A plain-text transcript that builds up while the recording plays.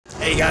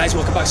Hey guys,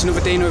 welcome back to another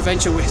day, no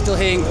adventure. We're still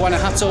here in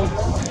Guanajuato,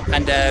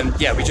 and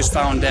yeah, we just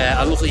found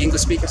a lovely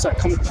English speaker. Sorry,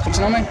 come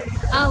to know me.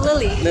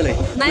 Lily. Lily.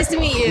 Nice to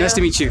meet you. Nice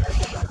to meet you.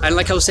 And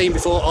like I was saying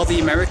before, all the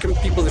American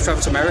people that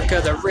travel to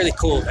America, they're really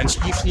cool. And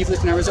you've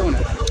lived in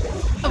Arizona?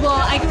 Well,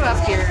 I grew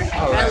up here.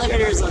 Oh, right. I live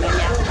in Arizona,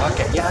 yeah.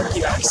 Okay, yeah,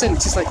 your accent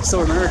is just like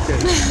so American.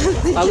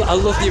 I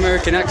love the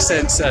American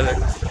accents.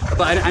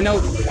 But I know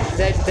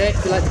they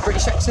like the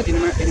British accent in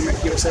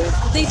USA.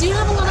 They do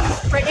have a lot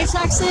of British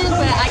accent,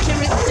 but I can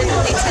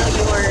definitely tell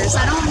yours.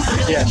 I don't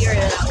really hear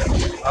it.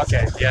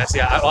 Okay, yes,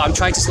 yeah. I'm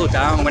trying to slow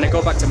down. When I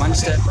go back to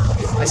Manchester,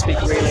 I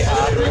speak really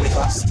hard and really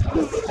fast.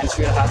 And it's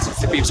really hard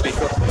to be able to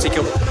speak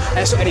up.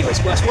 So anyways,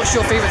 what's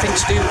your favourite thing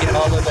to do in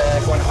all of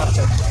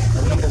Guanajuato?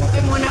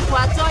 In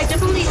Guanajuato, I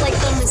definitely like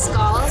the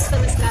mezcales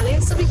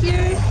over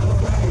here.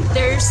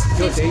 There's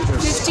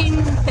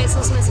 15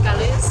 pesos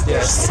mezcales.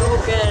 They're so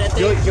good.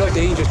 You're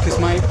dangerous because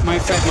my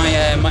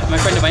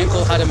friend of my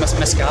uncle had a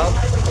mezcal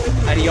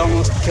and he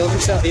almost killed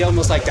himself. He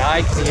almost like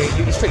died because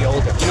he's pretty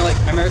old. You know, like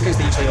Americans,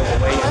 they usually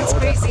overweight. Oh, that's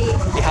crazy.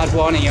 He had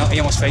one and he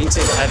almost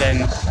fainted, and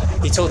then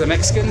he told the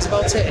Mexicans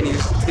about it, and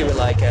they were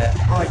like,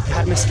 "Oh, you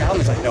had mezcal?" And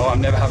he's like, "No,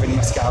 I'm never having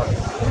mezcal."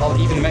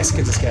 Even the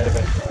Mexicans are scared of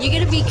it. You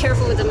gotta be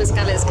careful with the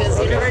mezcales because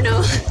you never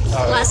know.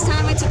 Last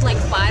time I took like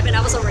 5 and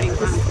I was already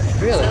drunk.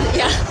 Really? So,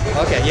 yeah.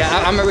 Okay,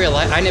 yeah, I'm a real.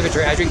 I never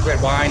drink. I drink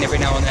red wine every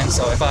now and then.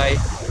 So if I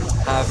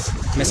have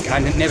mezcal, I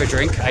never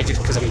drink. I just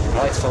because I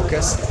like to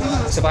focus.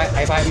 So if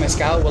I have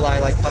mezcal, will I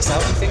like pass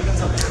out? You think?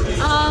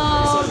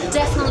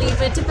 Definitely,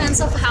 but it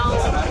depends on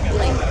how's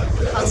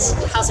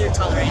your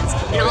tolerance.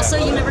 And also,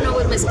 you never know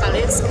what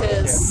mezcales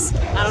because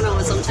I don't know.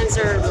 Sometimes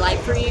they're light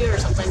for you, or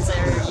sometimes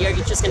you're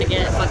just gonna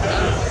get fucked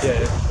up.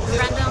 Yeah.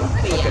 Random,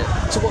 but yeah.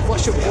 So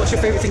what's your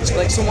favorite thing to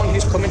like someone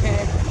who's coming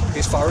here,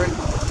 who's foreign?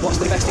 What's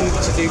the best thing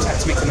to do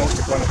to make the most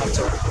of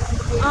Guanajuato?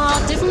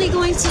 Definitely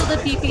going to the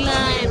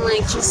Pipila and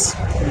like just.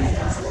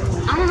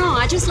 I don't know,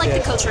 I just like the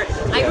culture.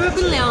 I grew up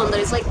in León, that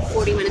is like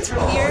 40 minutes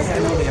from here.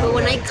 But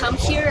when I come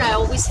here, I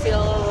always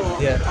feel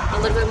a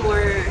little bit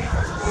more,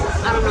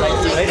 I don't know,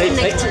 like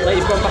connected. Like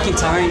you've gone back in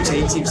time to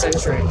the 18th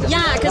century.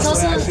 Yeah, because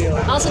also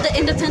the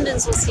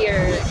independence was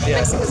here,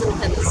 Mexico's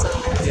independence, so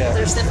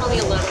there's definitely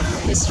a lot of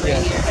history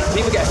here.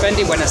 People get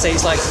offended when I say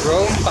it's like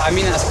Rome, but I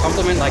mean it as a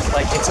compliment, like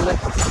Italy,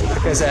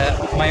 because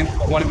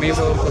one of my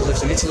other uncles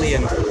lives in Italy,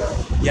 and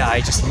yeah,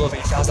 I just love it.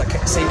 It feels like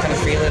the same kind of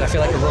feeling. I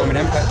feel like a Roman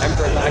emperor.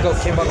 I go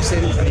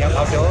kickboxing in the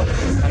outdoor,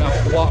 and I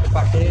walk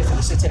back here to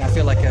the city, and I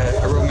feel like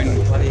a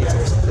Roman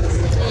gladiator or something.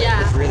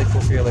 Yeah. It's a really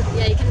cool feeling.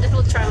 Yeah, you can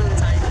definitely try one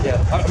time.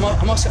 Yeah,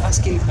 I'm also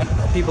asking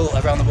people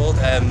around the world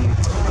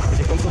if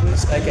you're comfortable with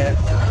this. Like,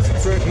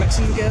 for a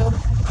Mexican girl,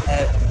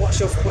 what's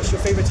your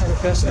favorite type of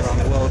person around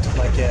the world?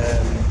 Like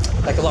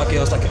a lot of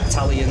girls, like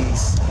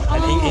Italians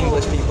and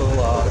English people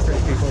or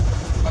British people.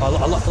 I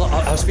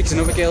was speaking to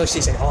another girl, she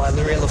said, "Oh, I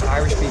really love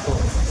Irish people."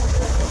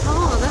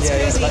 Oh, that's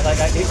crazy.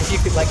 Yeah, if you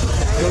could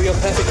you're your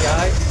perfect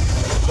guy,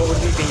 what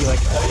would you be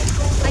like?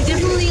 I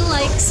definitely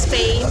like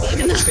Spain,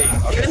 even though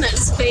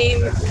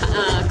Spain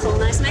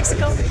colonized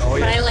Mexico,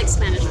 but I like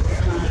Spanish.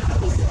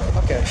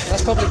 Okay,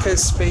 that's probably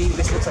because Spain.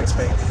 This looks like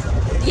Spain.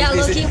 Yeah,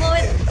 low-key,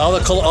 all the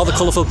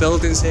colourful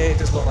buildings here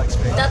does look like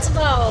Spain. That's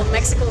about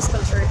Mexico's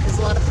culture, because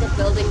a lot of the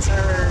buildings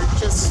are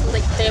just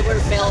like they were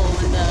built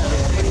when we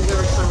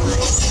were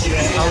colonized.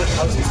 Yeah,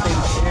 I was in Spain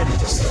last year, and it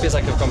just feels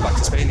like I've gone back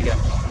to Spain again.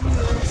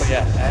 But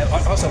yeah,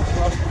 also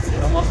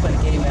I'm also playing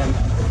a game.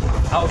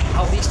 Out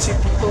of these two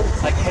people,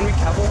 like Henry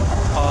Cavill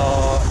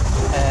or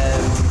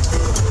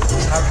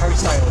Harry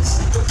Styles.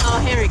 Oh,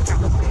 Henry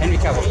Cavill. Henry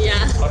Cavill.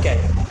 Yeah. Okay,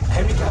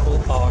 Henry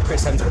Cavill or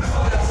Chris Hemsworth.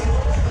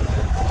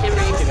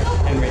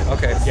 Henry.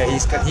 Okay. Yeah,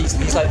 he's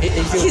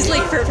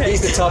like perfect.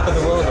 He's the top of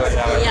the world right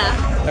now.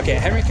 Yeah. Okay,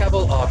 Henry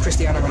Cavill or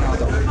Cristiano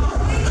Ronaldo.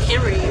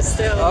 Henry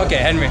still. Okay,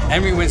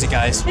 Henry wins it,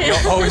 guys. He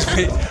always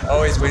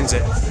wins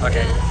it.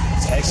 Okay.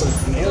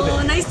 Excellent. Nailed it.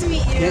 Oh, nice to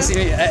meet you. Nice to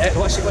meet you.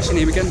 What's your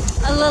name again?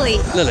 Lily.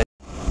 Lily.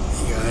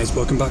 Hey guys,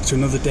 welcome back to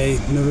another day,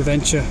 another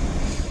adventure.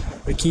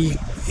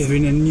 We're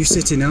in a new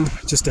city now,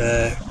 just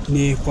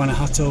near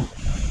Guanajuato.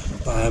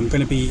 I've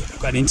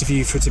got an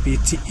interview to be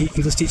an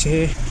English teacher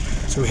here.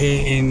 So we're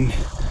here in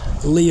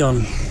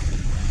León.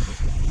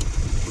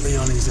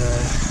 León is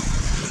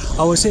I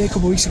was here a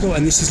couple of weeks ago,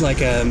 and this is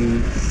like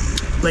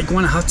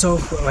Guanajuato,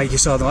 like you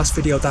saw in the last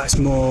video. That's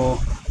more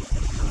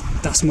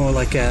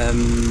like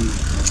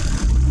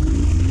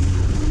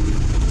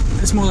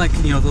it's more like,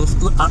 you know, a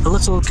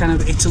little kind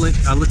of Italy,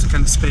 a little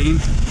kind of Spain.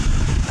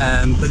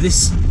 But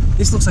this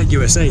looks like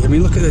USA. I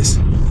mean, look at this.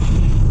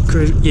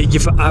 You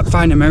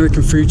find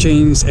American food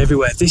chains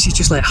everywhere. This is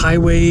just like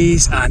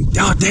highways and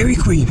Dairy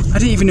Queen. I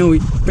didn't even know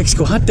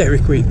Mexico had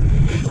Dairy Queen.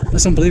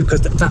 That's unbelievable,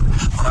 because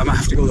I might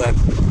have to go there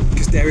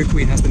because Dairy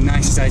Queen has the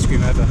nicest ice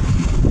cream ever.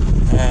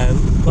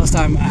 Last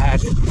time I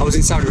was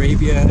in Saudi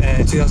Arabia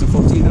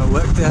 2014, and I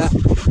worked there,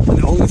 and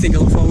the only thing I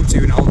look forward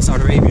to in all of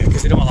Saudi Arabia,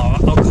 because they don't allow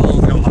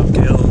alcohol, they don't allow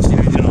girls, you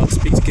know, you don't know how to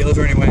speak to girls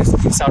or anyone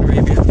in Saudi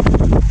Arabia.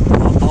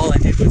 All all I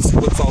did was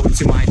look forward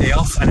to my day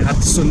off, and I had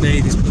the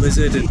Sunday, this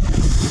blizzard, and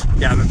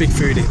yeah, I'm a big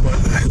foodie,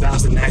 but that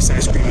was the nicest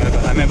ice cream ever.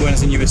 I remember when I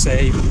was in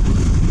USA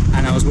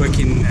and I was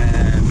working,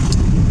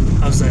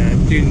 I was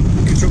doing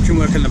construction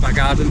work in the back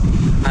garden,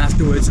 and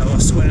afterwards I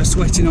was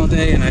sweating all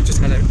day, and I just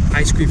had an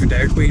ice cream from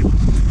Dairy Queen.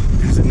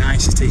 It was the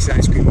nicest tasting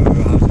ice cream I've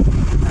ever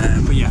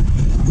had. But yeah,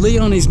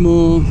 Leon is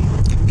more,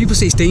 people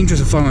say it's dangerous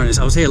for foreigners.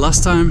 I was here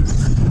last time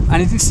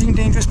and it didn't seem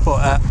dangerous, but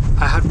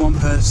I had one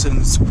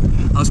person,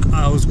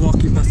 I was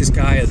walking past this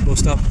guy at the bus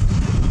stop,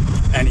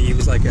 and he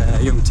was like a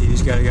young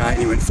teenage guy, and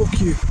he went, fuck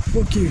you,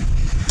 fuck you.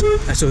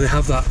 And so they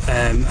have that,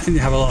 I think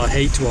they have a lot of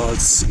hate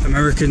towards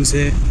Americans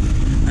here,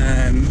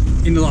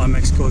 in a lot of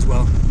Mexico as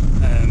well.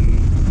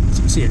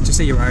 So yeah, just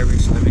say you're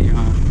Irish, like me,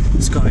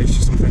 Scottish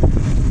or something.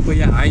 But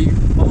yeah, I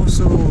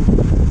also,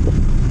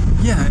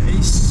 yeah,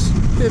 it's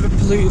a bit of a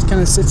polluted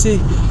kind of city.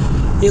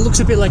 It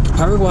looks a bit like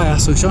Paraguay,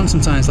 Asunción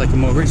sometimes, like a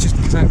more rich,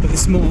 but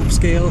it's more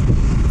upscale.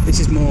 This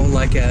is more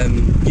like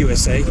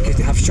USA, because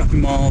they have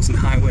shopping malls and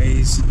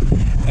highways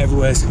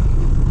everywhere's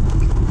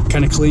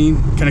kind of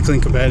clean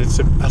compared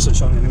to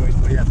Asunción anyways.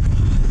 But yeah,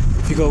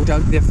 if you go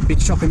down, they have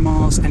big shopping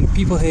malls, and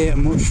people here are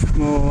much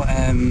more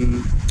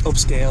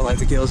upscale. Like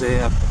the girls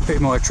here are a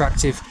bit more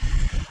attractive.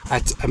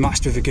 I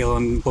matched with a girl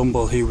on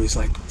Bumble who was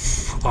like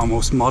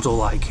almost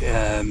model-like.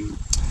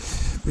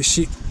 But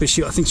she,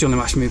 I think she only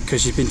matched me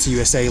because she's been to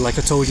USA. Like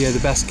I told you, the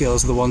best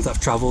girls are the ones that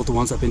have travelled, the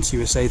ones that have been to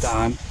USA, that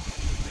aren't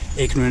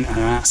ignorant and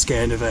aren't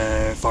scared of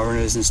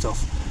foreigners and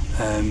stuff.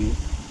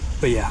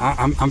 But yeah,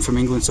 I'm from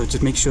England, so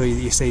just make sure that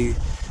you say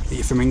that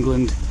you're from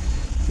England,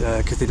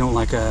 because they don't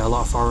like a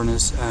lot of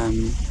foreigners,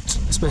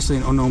 especially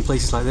in unknown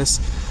places like this.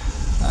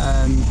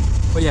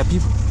 But yeah,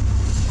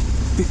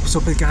 so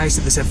the guys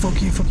that they said fuck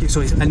you,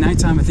 so at night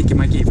time I think it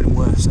might get even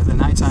worse. At the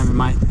night time it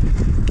might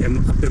get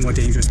a bit more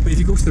dangerous. But if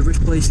you go to the rich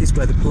places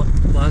where the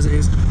plaza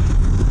is,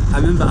 I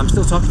remember I'm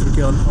still talking to a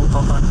girl, a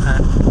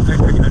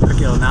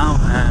girl now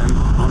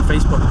on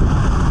Facebook.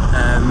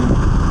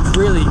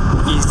 Really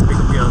easy to pick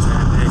up girls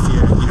here if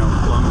you're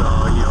blonde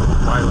or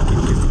white looking,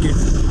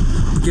 because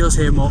the girls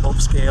here are more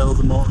upscale,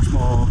 they're much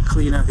more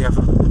cleaner, they have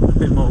a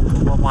bit more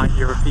white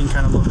European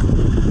kind of look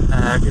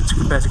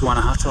compared to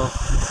Guanajuato,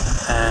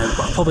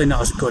 but probably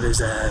not as good as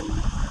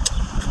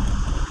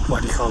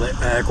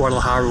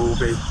Guadalajara will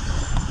be.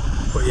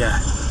 But yeah,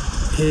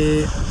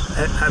 here,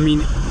 I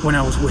mean, when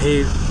I was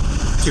here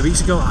 2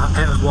 weeks ago,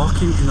 I was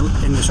walking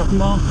in the shopping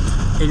mall.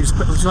 It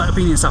was like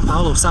being in Sao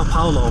Paulo.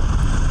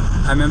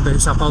 I remember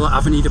Sao Paulo,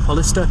 Avenida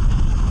Paulista.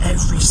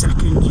 Every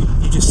second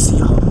you just see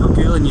a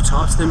girl and you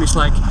talk to them. It's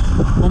like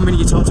 1 minute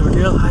you talk to a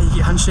girl, hi, you get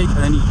a handshake,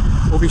 and then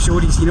over your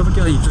shoulder you see another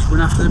girl, you just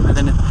run after them, and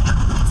then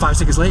 5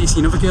 seconds later you see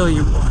another girl,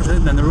 you walk after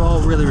them, and they're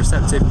all really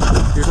receptive.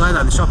 It was like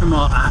that in the shopping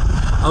mall.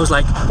 I was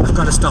like, I've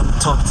got to stop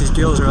talking to these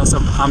girls, or else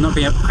I'm not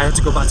being. I had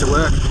to go back to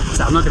work.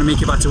 So I'm not going to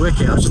make it back to work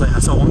here. I was just like, I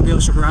saw one girl,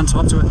 shook around,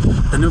 talked to her.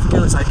 Another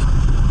girl, it's like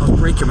I was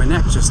breaking my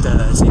neck just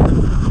seeing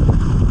them.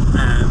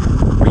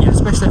 But yeah,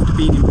 especially after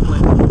being in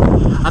public.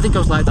 I think I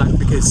was like that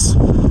because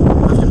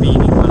after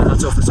being in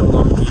Guanajuato for so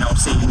long,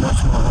 seeing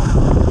much more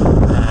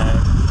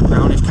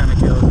brownish kind of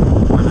girl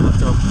in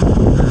Guanajuato.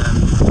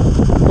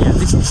 Yeah,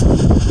 this is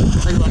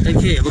like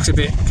here. It looks a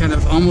bit kind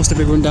of almost a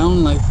bit run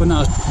down, like, but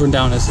not as run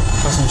down as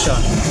Asunción.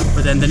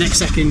 But then the next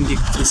second you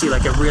see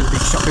like a really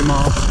big shopping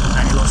mall,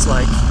 and it looks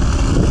like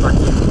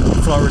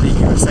in Florida,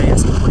 USA, or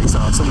someplace,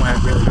 or somewhere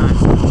really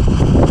nice.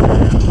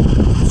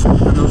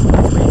 And those are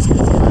the ways to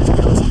get nice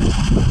girls.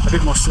 A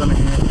bit more slimmer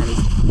here,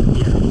 and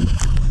yeah.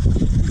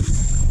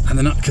 And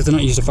because they're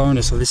not used to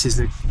foreigners, so this is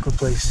the good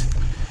place.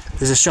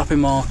 There's a shopping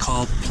mall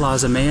called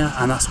Plaza Mea,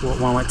 and that's what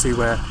one I went to,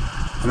 where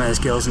I met these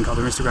girls and got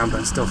their Instagram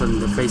and stuff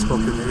and their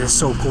Facebook, and they're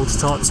so cool to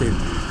talk to.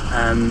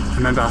 I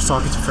remember I was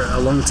talking to for a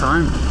long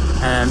time.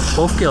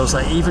 Both girls,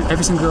 like even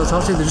every single girl I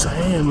talked to, they're just like,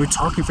 hey, and we're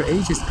talking for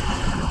ages.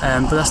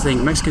 But that's the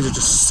thing, Mexicans are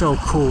just so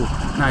cool,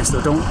 nice.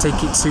 Though don't take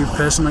it too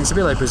personally. It's a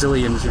bit like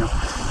Brazilians,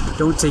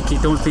 Don't think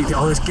that,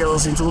 oh, this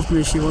girl's into love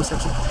me, she wants to.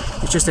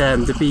 It's just they're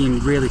being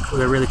really cool.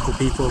 They're really cool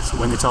people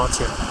when they talk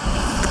to you.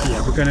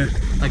 Yeah, we're gonna,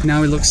 like,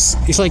 now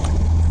it's like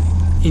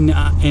in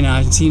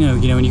Argentina,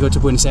 when you go to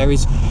Buenos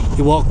Aires,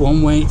 you walk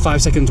one way,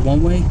 5 seconds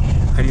one way,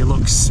 and it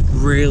looks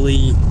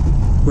really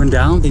run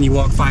down. Then you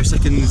walk 5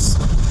 seconds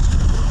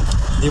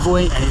the other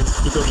way, and you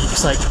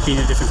just like being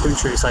in a different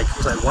country. It's like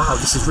wow,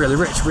 this is really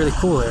rich, really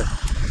cool here.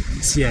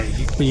 So yeah,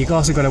 but you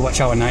also got to watch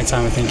out at night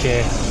time, I think,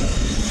 here,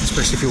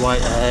 especially if you're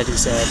white-haired.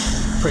 It's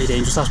pretty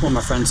dangerous. That's what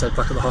my friend said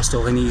back at the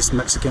hostel, and he's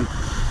Mexican.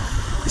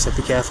 He said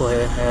be careful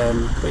here.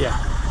 But yeah,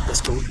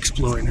 let's go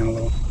exploring now a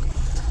little.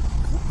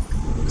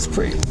 It's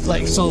pretty,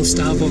 like, it's all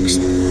Starbucks.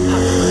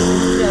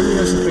 Yeah,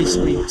 it's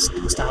basically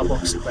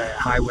Starbucks,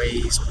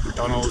 highways,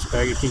 McDonald's,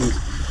 Burger King,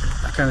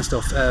 that kind of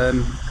stuff.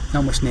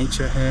 Not much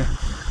nature here.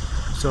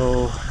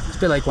 So it's a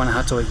bit like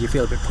Guanajuato, you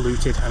feel a bit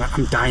polluted, and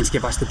I'm dying to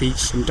get back to the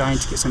beach. I'm dying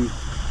to get some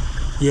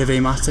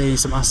yerba mate,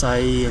 some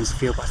acai, and to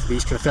feel back to the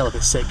beach, because I felt a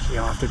bit sick,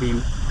 after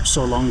being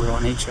so long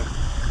without nature.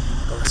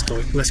 But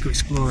let's go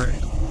explore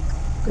it.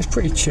 It's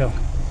pretty chill,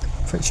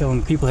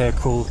 and people here are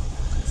cool.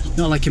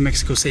 not like in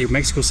Mexico City.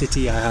 Mexico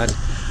City, I had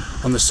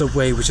on the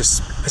subway was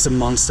just it's a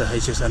monster.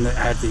 And I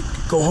had the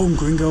 "Go home,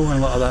 gringo" and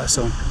a lot of that.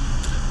 So,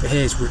 but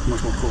here it's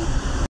much more cool.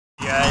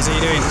 Hey guys, how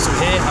you doing? So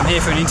I'm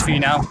here for an interview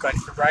now. Got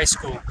it for Rice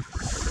School.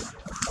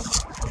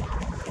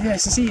 Yeah,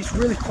 so see, it's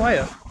really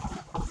quiet,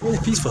 really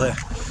peaceful here.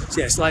 So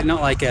yeah, it's like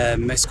not like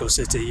Mexico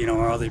City, you know,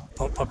 or other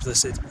popular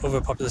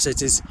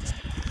cities.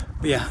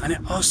 But yeah, and it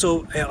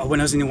also when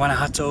I was in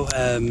Guanajuato,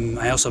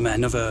 I also met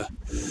another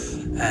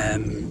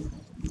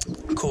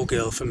cool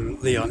girl from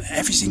Leon.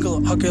 Every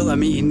single hot girl I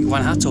meet in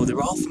Guanajuato, they're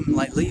all from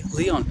like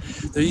Leon.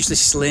 They're usually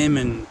slim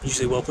and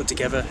usually well put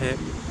together. Here.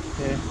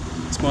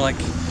 It's more like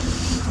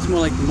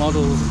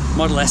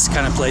model-esque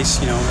kind of place,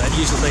 you know.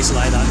 Usually places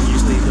like that.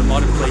 Usually the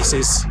modern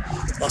places,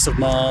 lots of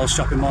malls,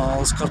 shopping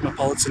malls,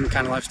 cosmopolitan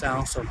kind of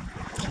lifestyle. So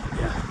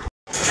yeah.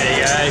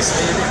 Hey guys,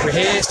 we're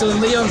here still in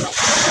Leon.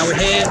 Now we're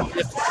here.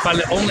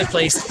 Probably the only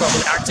place that's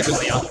probably active in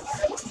Leon.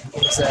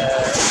 It's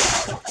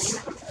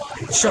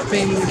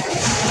shopping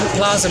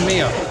Plaza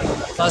Mia.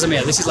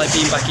 This is like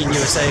being back in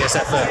USA,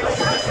 except for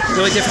the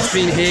only difference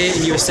between here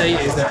and USA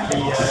is that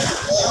the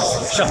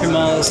shopping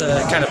malls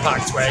are kind of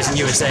packed, whereas in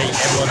USA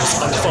everyone's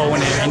on the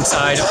phone and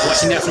inside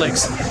watching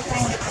Netflix.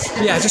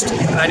 But yeah,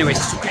 anyways,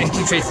 to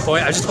keep straight to the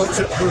point, I just spoke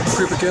to a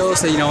group of girls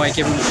that, you know, I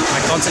give them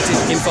my contact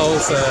info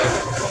for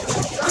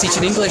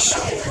teaching English.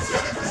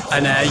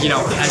 And you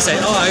know, I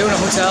said, oh, I own a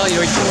hotel, you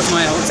know, you can come to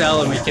my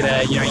hotel and we can,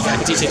 you know, I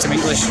can teach you some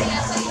English.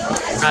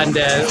 And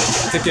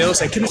the girl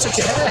said, can we touch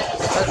your hair?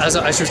 As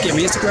she was giving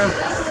me Instagram.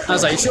 I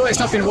was like, sure, it's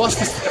not been washed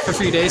for a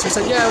few days. We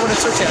said, yeah, I want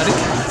to touch it. I think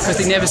because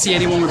they never see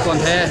anyone with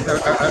blonde hair,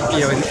 you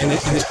know, in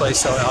this place.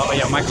 So,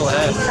 yeah, Michael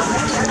hair.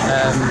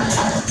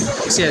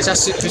 So yeah, she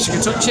asked if she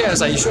could touch it. I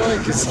was like, you sure?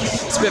 Because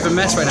it's a bit of a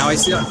mess right now.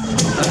 I've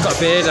got a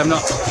beard. I'm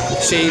not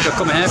shaved or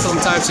cut my hair for a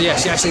long time. So yeah,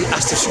 she actually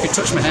asked if she could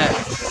touch my hair.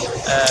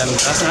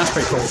 That's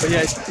pretty cool. But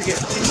yeah,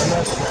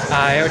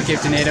 I already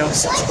gave Donato.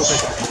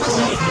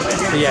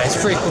 But yeah, it's a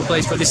pretty cool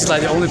place. But this is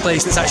like the only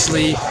place that's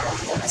actually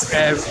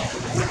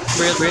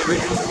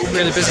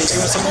really busy. Do you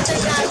want something?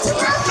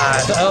 I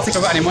don't think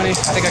I've got any money.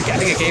 I think I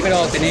gave it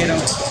all Donato.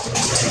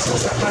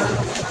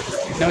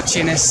 No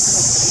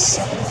tienes.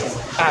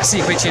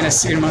 Sí, pues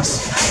tienes firmas.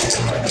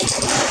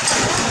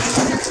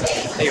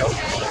 There you go.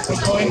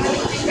 There you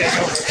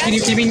go. Can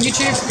you be in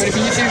YouTube? Go to be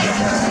YouTube.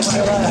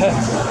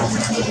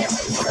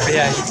 But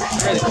yeah,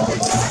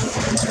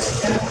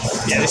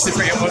 this is a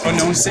pretty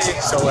unknown city.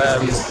 So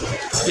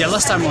yeah,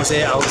 last time I was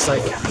here, I was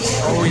like,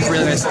 always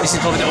really nice. This is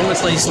probably the only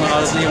place in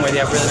Leon where they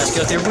have really nice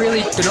girls. They're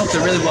really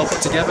well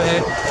put together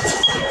here.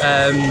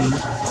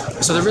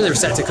 So they're really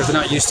receptive because they're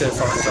not used to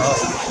foreigners at all.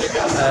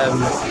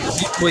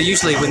 Well,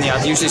 usually when they are,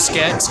 they're usually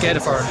scared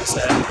of foreigners.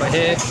 But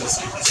here, I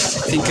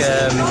think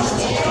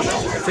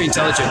pretty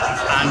intelligent.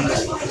 And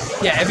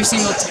yeah,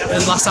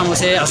 last time I was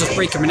here, I was just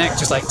breaking my neck,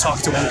 just like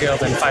talking to one girl.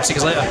 Then 5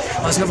 seconds later,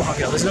 oh, there's another hot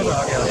girl.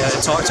 Yeah, I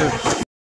talked to her.